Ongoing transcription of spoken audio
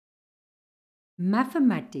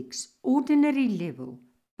Mathematics Ordinary Level,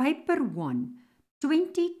 Paper 1,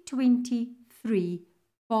 2023,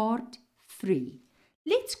 Part 3.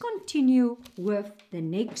 Let's continue with the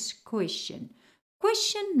next question.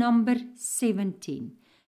 Question number 17.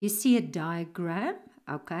 You see a diagram,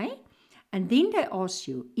 okay? And then they ask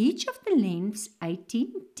you, each of the lengths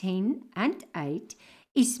 18, 10 and 8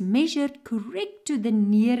 is measured correct to the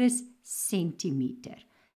nearest centimeter.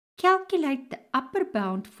 Calculate the upper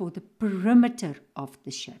bound for the perimeter of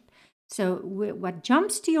the shape. So what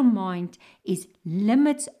jumps to your mind is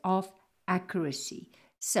limits of accuracy.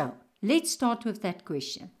 So let's start with that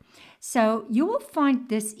question. So you will find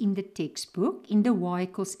this in the textbook, in the y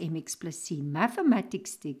equals mx plus c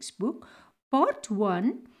mathematics textbook, part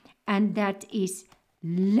 1, and that is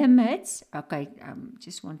limits. Okay,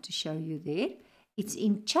 just want to show you there. It's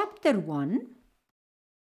in chapter 1,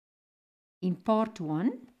 in part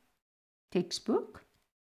 1, textbook,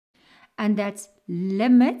 and that's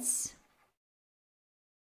limits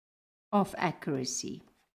of accuracy.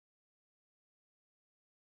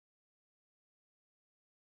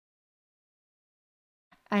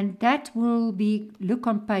 And that will be, look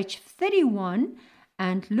on page 31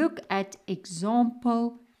 and look at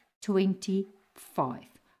example 25.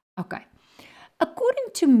 Okay.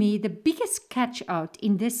 According to me, the biggest catch out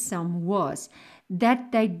in this sum was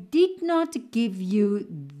that they did not give you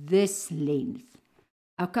this length.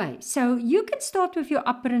 Okay, so you can start with your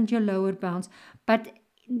upper and your lower bounds, but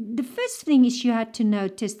the first thing is you had to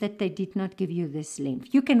notice that they did not give you this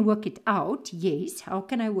length. You can work it out, yes. How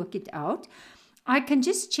can I work it out? I can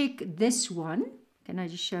just check this one. Can I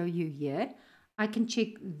just show you here? I can check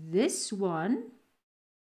this one,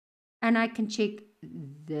 and I can check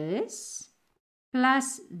this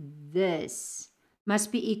plus this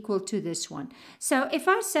must be equal to this one. So if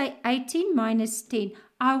I say 18 minus 10,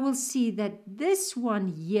 I will see that this one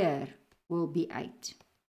here will be 8.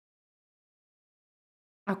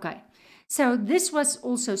 Okay, so this was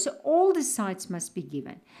also, so all the sides must be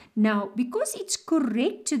given. Now, because it's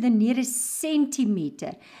correct to the nearest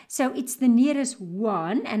centimeter, so it's the nearest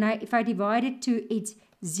one, and if I divide it to its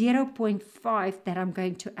 0.5 that I'm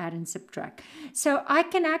going to add and subtract. So I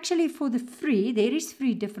can actually, for the 3, there is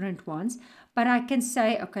 3 different ones, but I can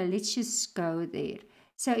say, okay, let's just go there.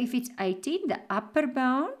 So if it's 18, the upper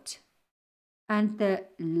bound and the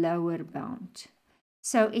lower bound.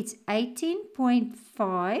 So it's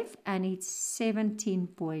 18.5 and it's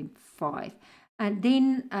 17.5. And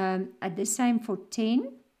then at the same for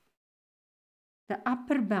 10, the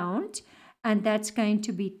upper bound, and that's going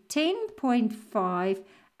to be 10.5,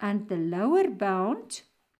 and the lower bound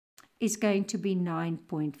is going to be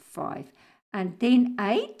 9.5. And then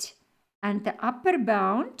 8, and the upper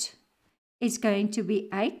bound is going to be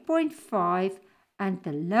 8.5, and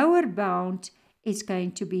the lower bound is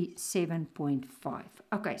going to be 7.5.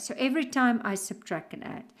 Okay, so every time I subtract and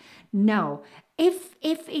add. Now, if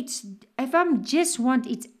I'm just want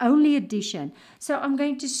it's only addition, so I'm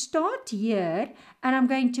going to start here and I'm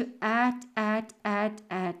going to add.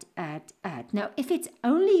 Now, if it's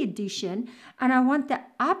only addition and I want the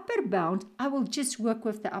upper bound, I will just work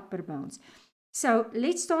with the upper bounds. So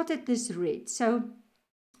let's start at this red. So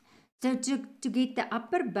to get the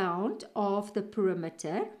upper bound of the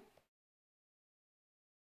perimeter,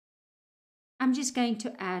 I'm just going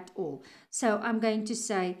to add all. So I'm going to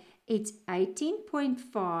say it's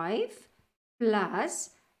 18.5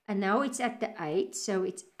 plus, and now it's at the 8, so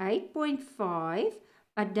it's 8.5.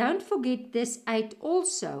 But don't forget this 8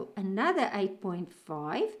 also, another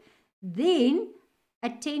 8.5. Then a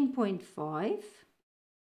 10.5.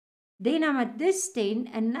 Then I'm at this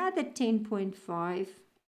 10, another 10.5.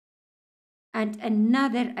 And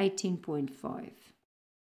another 18.5.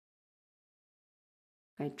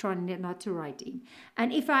 Okay, try not to write in.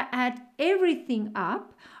 And if I add everything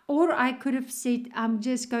up, or I could have said I'm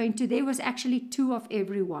just going to, there was actually 2 of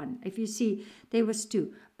every one. If you see, there was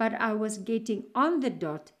 2. But I was getting on the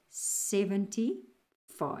dot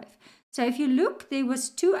 75. So if you look, there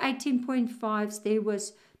was 2 18.5s, there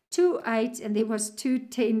was 2 8s, and there was 2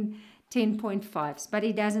 10.5s. But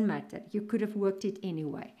it doesn't matter. You could have worked it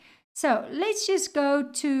anyway. So let's just go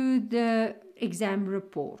to the exam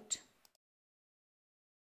report.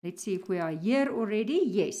 Let's see if we are here already.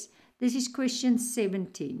 Yes, this is question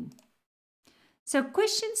 17. So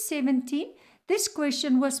question 17, this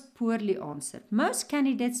question was poorly answered. Most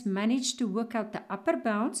candidates managed to work out the upper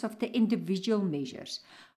bounds of the individual measures.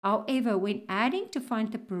 However, when adding to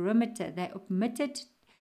find the perimeter, they omitted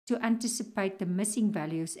to anticipate the missing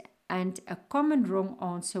values, and a common wrong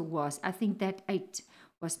answer was, I think that 8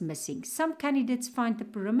 was missing. Some candidates find the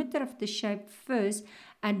perimeter of the shape first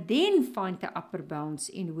and then find the upper bounds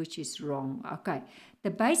in which is wrong. Okay,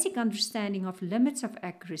 the basic understanding of limits of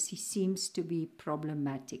accuracy seems to be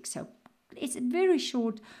problematic. So it's a very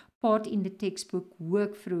short part in the textbook.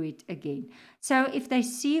 Work through it again. So if they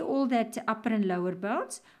see all that upper and lower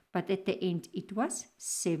bounds, but at the end it was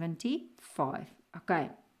 75. Okay,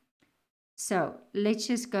 so let's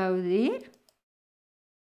just go there.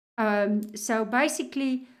 So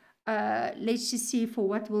basically, let's just see for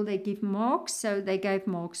what will they give marks. So they gave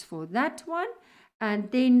marks for that one.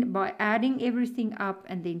 And then by adding everything up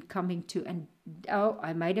and then coming to, and oh,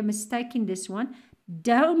 I made a mistake in this one.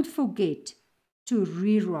 Don't forget to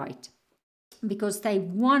rewrite, because they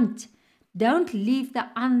want, don't leave the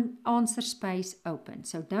answer space open.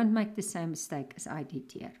 So don't make the same mistake as I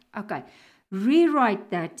did here. Okay, rewrite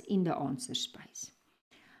that in the answer space.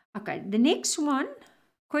 Okay, the next one,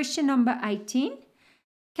 question number 18.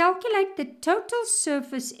 Calculate the total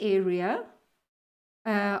surface area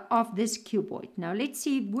of this cuboid. Now let's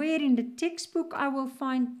see where in the textbook I will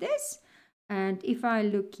find this. And if I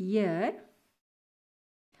look here,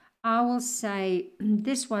 I will say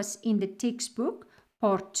this was in the textbook,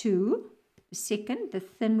 part 2, the second, the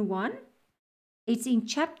thin one. It's in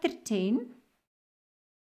chapter 10.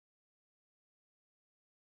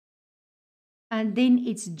 And then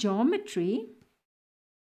it's geometry.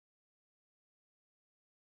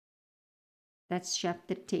 That's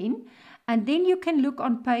chapter 10. And then you can look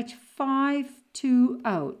on page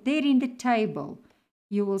 520. There in the table,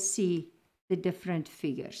 you will see the different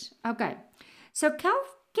figures. Okay, so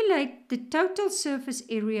calculate the total surface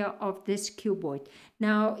area of this cuboid.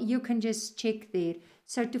 Now, you can just check there.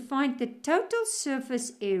 So to find the total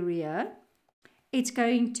surface area, it's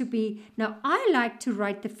going to be, now I like to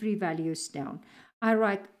write the free values down. I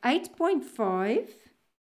write 8.5,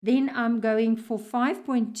 then I'm going for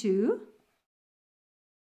 5.2,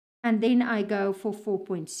 and then I go for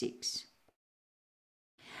 4.6.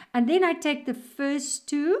 And then I take the first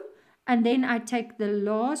two, and then I take the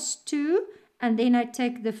last two, and then I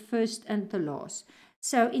take the first and the last.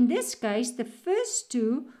 So in this case, the first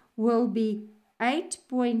two will be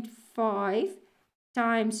 8.5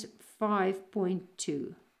 times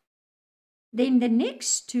 5.2. Then the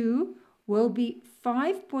next two will be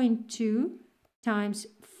 5.2 times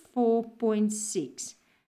 4.6.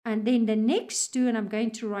 And then the next two, and I'm going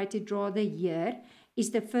to write it rather here, is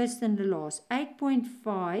the first and the last,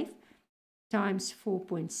 8.5 times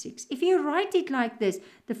 4.6. If you write it like this,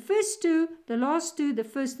 the first two, the last two, the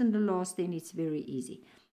first and the last, then it's very easy.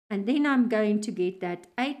 And then I'm going to get that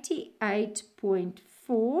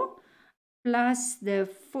 88.4 plus the,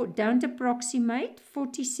 don't approximate,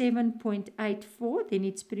 47.84, then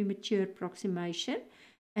it's premature approximation,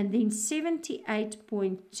 and then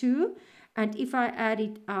 78.2, and if I add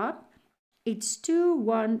it up, it's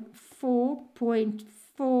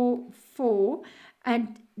 214.44,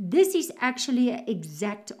 and this is actually an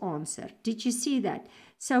exact answer. Did you see that?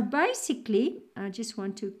 So basically, I just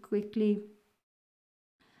want to quickly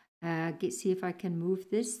see if I can move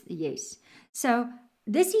this. Yes. So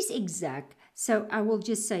this is exact. So I will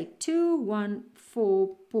just say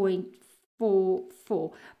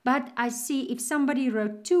 214.44. But I see if somebody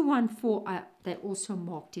wrote 214, they also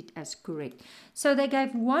marked it as correct. So they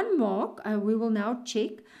gave 1 mark. We will now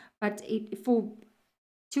check, but for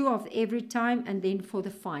 2 of every time and then for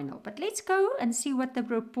the final. But let's go and see what the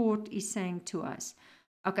report is saying to us.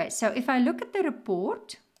 Okay, so if I look at the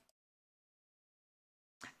report,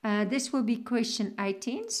 this will be question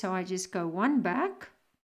 18. So I just go 1 back.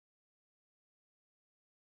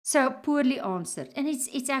 So poorly answered. And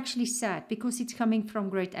it's actually sad because it's coming from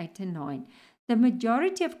grade 8 and 9. The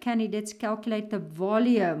majority of candidates calculate the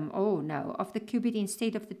volume, of the cuboid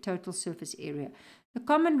instead of the total surface area. The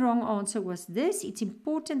common wrong answer was this. It's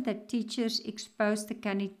important that teachers expose the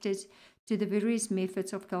candidates to the various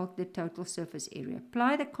methods of calculating the total surface area.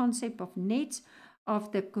 Apply the concept of nets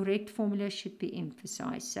of the correct formula should be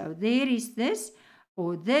emphasized. So there is this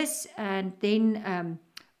or this, and then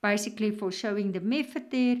basically for showing the method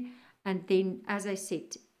there. And then, as I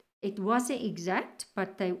said, it wasn't exact,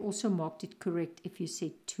 but they also marked it correct if you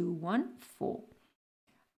said 214.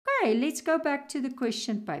 Okay, let's go back to the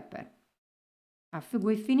question paper.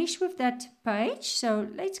 We finished with that page, so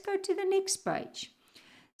let's go to the next page.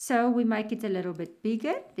 So we make it a little bit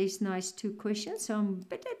bigger. There's nice 2 questions. So I'm a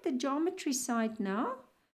bit at the geometry side now.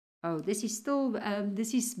 Oh, this is still,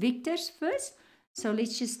 this is vectors first. So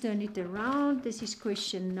let's just turn it around. This is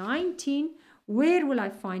question 19. Where will I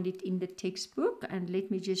find it in the textbook? And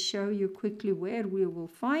let me just show you quickly where we will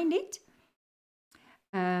find it.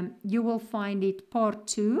 You will find it part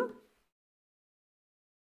 2.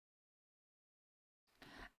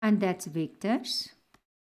 And that's vectors.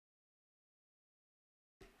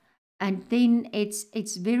 And then this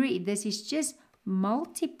is just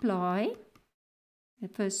multiply the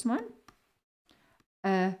first one,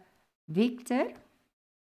 a vector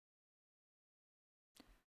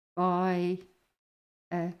by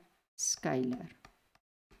a scalar.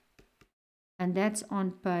 And that's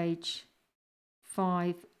on page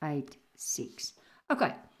 586.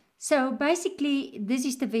 Okay, so basically this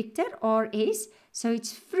is the vector RS. So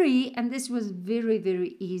it's free, and this was very,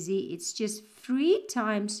 very easy. It's just 3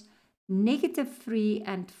 times -3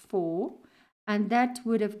 and 4, and that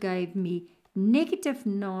would have gave me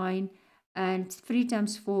 -9, and 3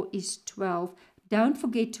 times 4 is 12. Don't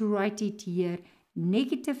forget to write it here,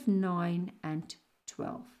 -9 and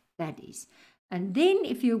 12. That is. And then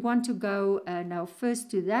if you want to go now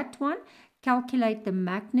first to that one, calculate the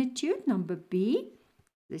magnitude, number B.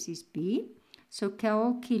 This is B. So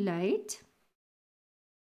calculate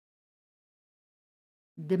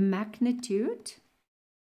the magnitude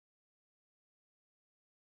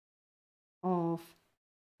of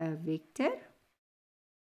a vector.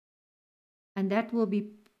 And that will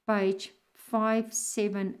be page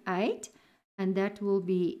 578. And that will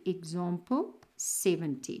be example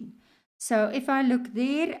 17. So if I look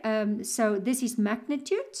there, so this is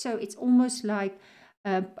magnitude. So it's almost like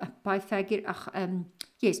Pythagoras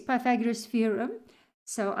theorem.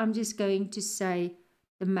 So I'm just going to say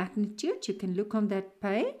the magnitude. You can look on that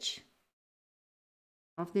page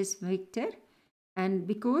of this vector. And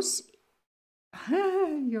because,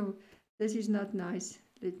 this is not nice.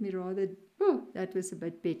 Let me rather, that was a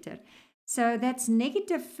bit better. So that's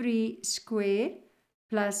 -3 square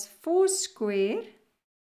plus 4 square.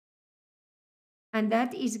 And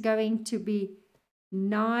that is going to be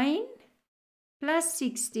 9 plus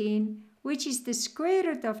 16, which is the square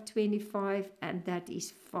root of 25, and that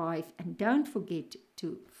is 5. And don't forget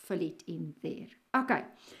to fill it in there. Okay,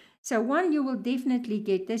 so 1 you will definitely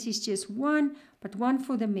get. This is just 1, but 1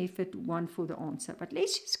 for the method, 1 for the answer. But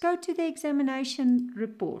let's just go to the examination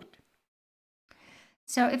report.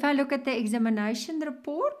 So if I look at the examination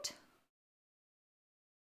report,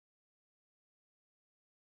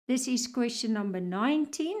 this is question number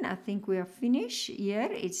 19. I think we are finished here.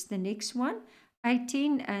 It's the next one,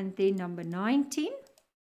 18, and then number 19.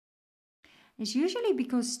 It's usually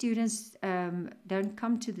because students don't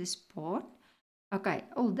come to this part. Okay,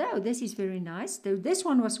 although this is very nice. Though this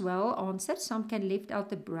one was well answered. Some can left out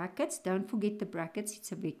the brackets. Don't forget the brackets.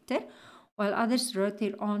 It's a vector. While others wrote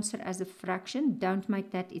their answer as a fraction. Don't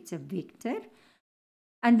make that. It's a vector.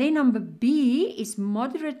 And then number B is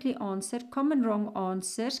moderately answered. Common wrong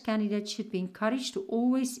answers. Candidates should be encouraged to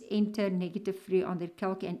always enter -3 on their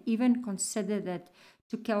calc and even consider that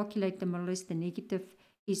to calculate the modulus, the negative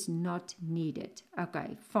is not needed.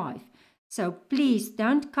 Okay, 5. So please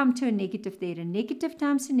don't come to a negative there. A negative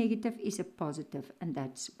times a negative is a positive, and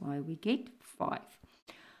that's why we get 5.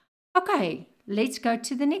 Okay, let's go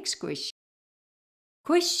to the next question.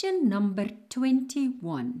 Question number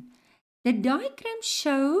 21. The diagram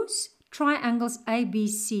shows triangles A, B,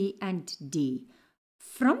 C, and D.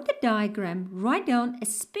 From the diagram, write down a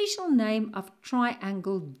special name of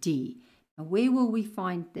triangle D. Now, where will we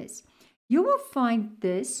find this? You will find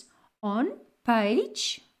this on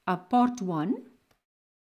page, part 1,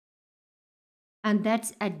 and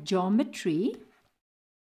that's at geometry,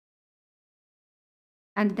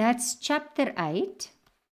 and that's chapter 8.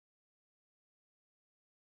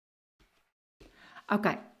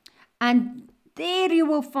 Okay. And there you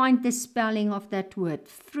will find the spelling of that word,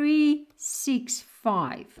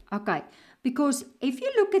 365. Okay, because if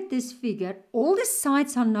you look at this figure, all the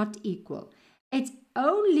sides are not equal. It's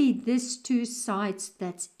only these 2 sides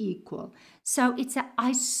that's equal. So it's an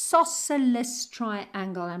isosceles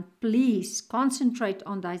triangle, and please concentrate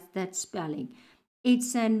on that spelling.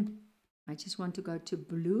 It's an, I just want to go to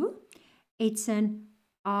blue. It's an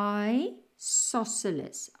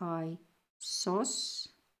isosceles,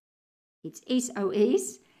 it's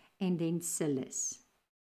SOS and then celes.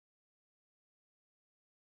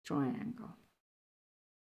 Triangle.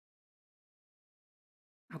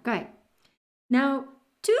 Okay. Now,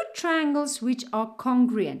 2 triangles which are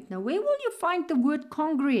congruent. Now, where will you find the word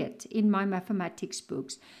congruent in my mathematics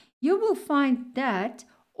books? You will find that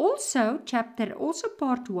also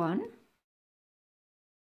part 1,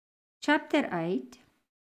 chapter 8,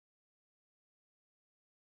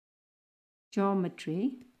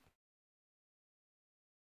 geometry.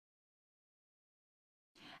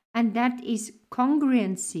 And that is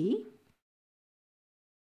congruency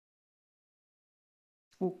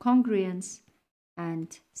or congruence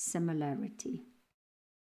and similarity.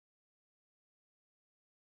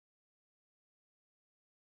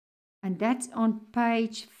 And that's on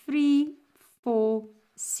page 347.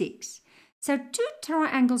 6. So two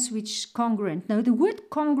triangles which congruent. Now the word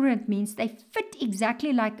congruent means they fit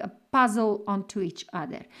exactly like a puzzle onto each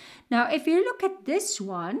other. Now if you look at this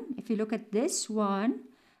one,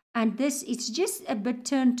 and this, it's just a bit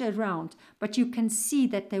turned around, but you can see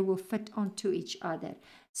that they will fit onto each other.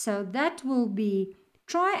 So that will be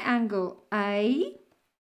triangle A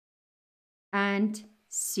and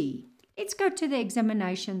C. Let's go to the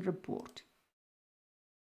examination report.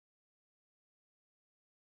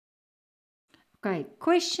 Okay,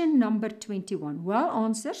 question number 21. Well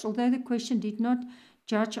answers, although the question did not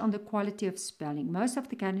judge on the quality of spelling. Most of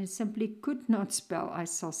the candidates simply could not spell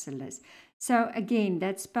isosceles. So again,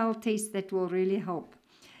 that spell test that will really help.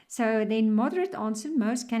 So then moderate answer,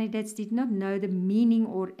 most candidates did not know the meaning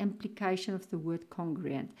or implication of the word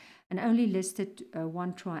congruent and only listed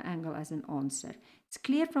one triangle as an answer. It's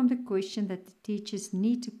clear from the question that the teachers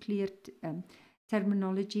need to clear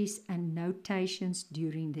terminologies and notations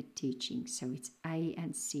during the teaching. So it's A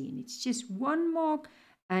and C, and it's just one mark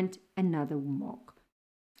and another mark.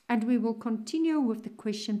 And we will continue with the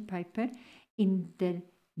question paper in the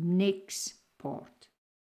next part.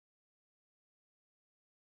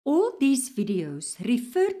 All these videos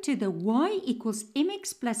refer to the y equals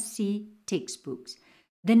mx plus c textbooks,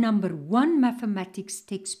 the #1 mathematics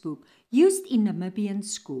textbook used in Namibian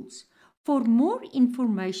schools. For more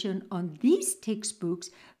information on these textbooks,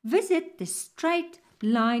 visit the Straight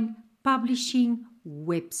Line Publishing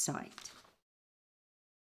website.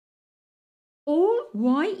 All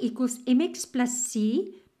y equals mx plus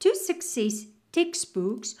c to success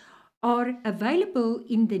textbooks are available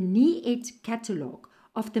in the NEED catalogue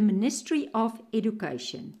of the Ministry of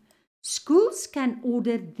Education. Schools can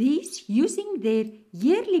order these using their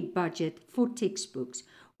yearly budget for textbooks,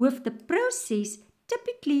 with the process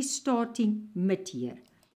typically starting mid-year.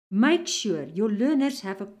 Make sure your learners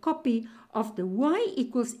have a copy of the y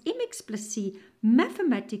equals mx plus c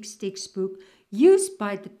mathematics textbook used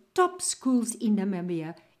by the top schools in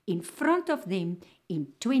Namibia in front of them in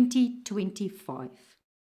 2025.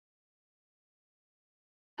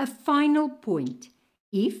 A final point.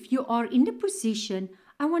 If you are in the position,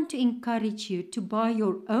 I want to encourage you to buy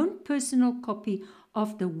your own personal copy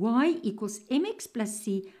of the y equals mx plus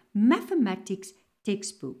c mathematics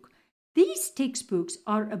textbook. These textbooks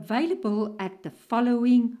are available at the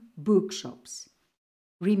following bookshops.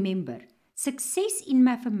 Remember, success in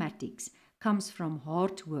mathematics comes from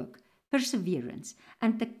hard work, perseverance,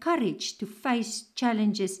 and the courage to face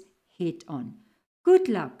challenges head on. Good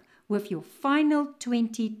luck with your final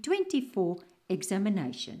 2024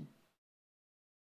 examination.